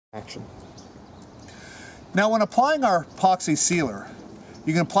Action. Now when applying our epoxy sealer,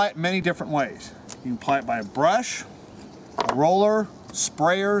 you can apply it many different ways. You can apply it by a brush, a roller,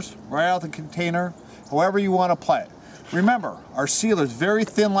 sprayers, right out of the container, however you want to apply it. Remember, our sealer is very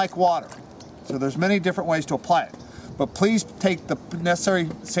thin like water, so there's many different ways to apply it. But please take the necessary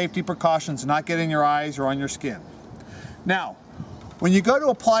safety precautions and not get in your eyes or on your skin. Now, when you go to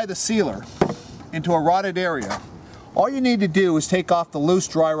apply the sealer into a rotted area, all you need to do is take off the loose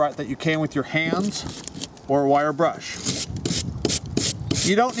dry rot that you can with your hands or a wire brush.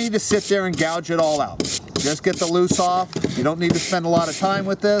 You don't need to sit there and gouge it all out. Just get the loose off. You don't need to spend a lot of time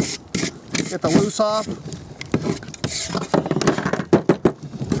with this. Get the loose off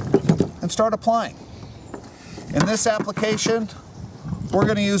and start applying. In this application, we're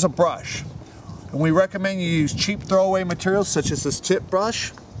going to use a brush. And we recommend you use cheap throwaway materials such as this tip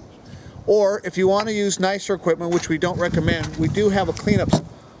brush. Or if you want to use nicer equipment, which we don't recommend, we do have a cleanup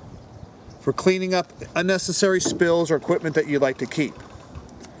for cleaning up unnecessary spills or equipment that you'd like to keep.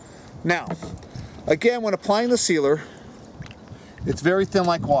 Now, again, when applying the sealer, it's very thin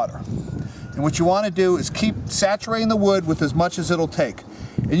like water. And what you want to do is keep saturating the wood with as much as it'll take.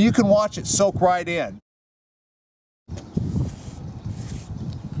 And you can watch it soak right in.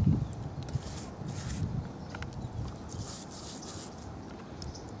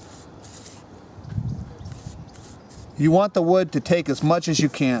 You want the wood to take as much as you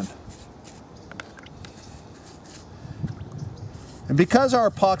can. And because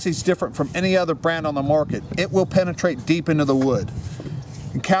our epoxy is different from any other brand on the market, it will penetrate deep into the wood,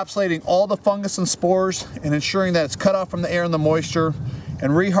 encapsulating all the fungus and spores and ensuring that it's cut off from the air and the moisture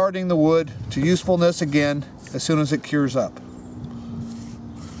and rehardening the wood to usefulness again as soon as it cures up.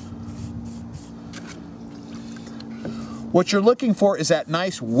 What you're looking for is that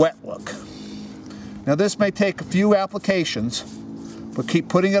nice wet look. Now this may take a few applications, but keep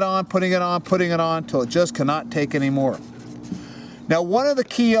putting it on, putting it on, putting it on till it just cannot take any more. Now one of the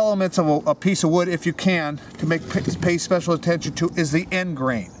key elements of a piece of wood, if you can, to pay special attention to is the end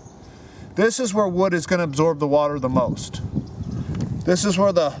grain. This is where wood is going to absorb the water the most. This is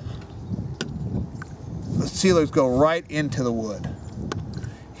where the sealers go right into the wood.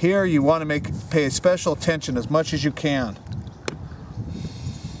 Here you want to pay special attention as much as you can.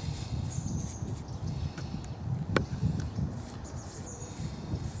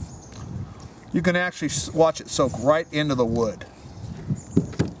 You can actually watch it soak right into the wood.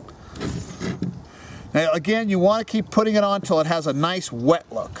 Now again, you want to keep putting it on until it has a nice wet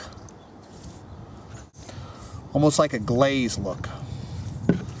look. Almost like a glaze look.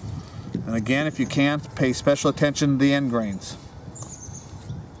 And again, if you can, pay special attention to the end grains.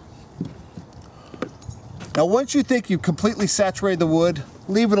 Now once you think you've completely saturated the wood,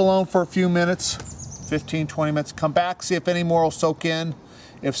 leave it alone for a few minutes, 15-20 minutes. Come back, see if any more will soak in.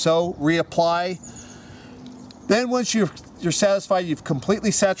 If so, reapply. Then once you're satisfied you've completely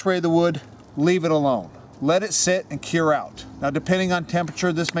saturated the wood, leave it alone. Let it sit and cure out. Now depending on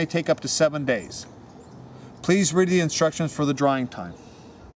temperature, this may take up to 7 days. Please read the instructions for the drying time.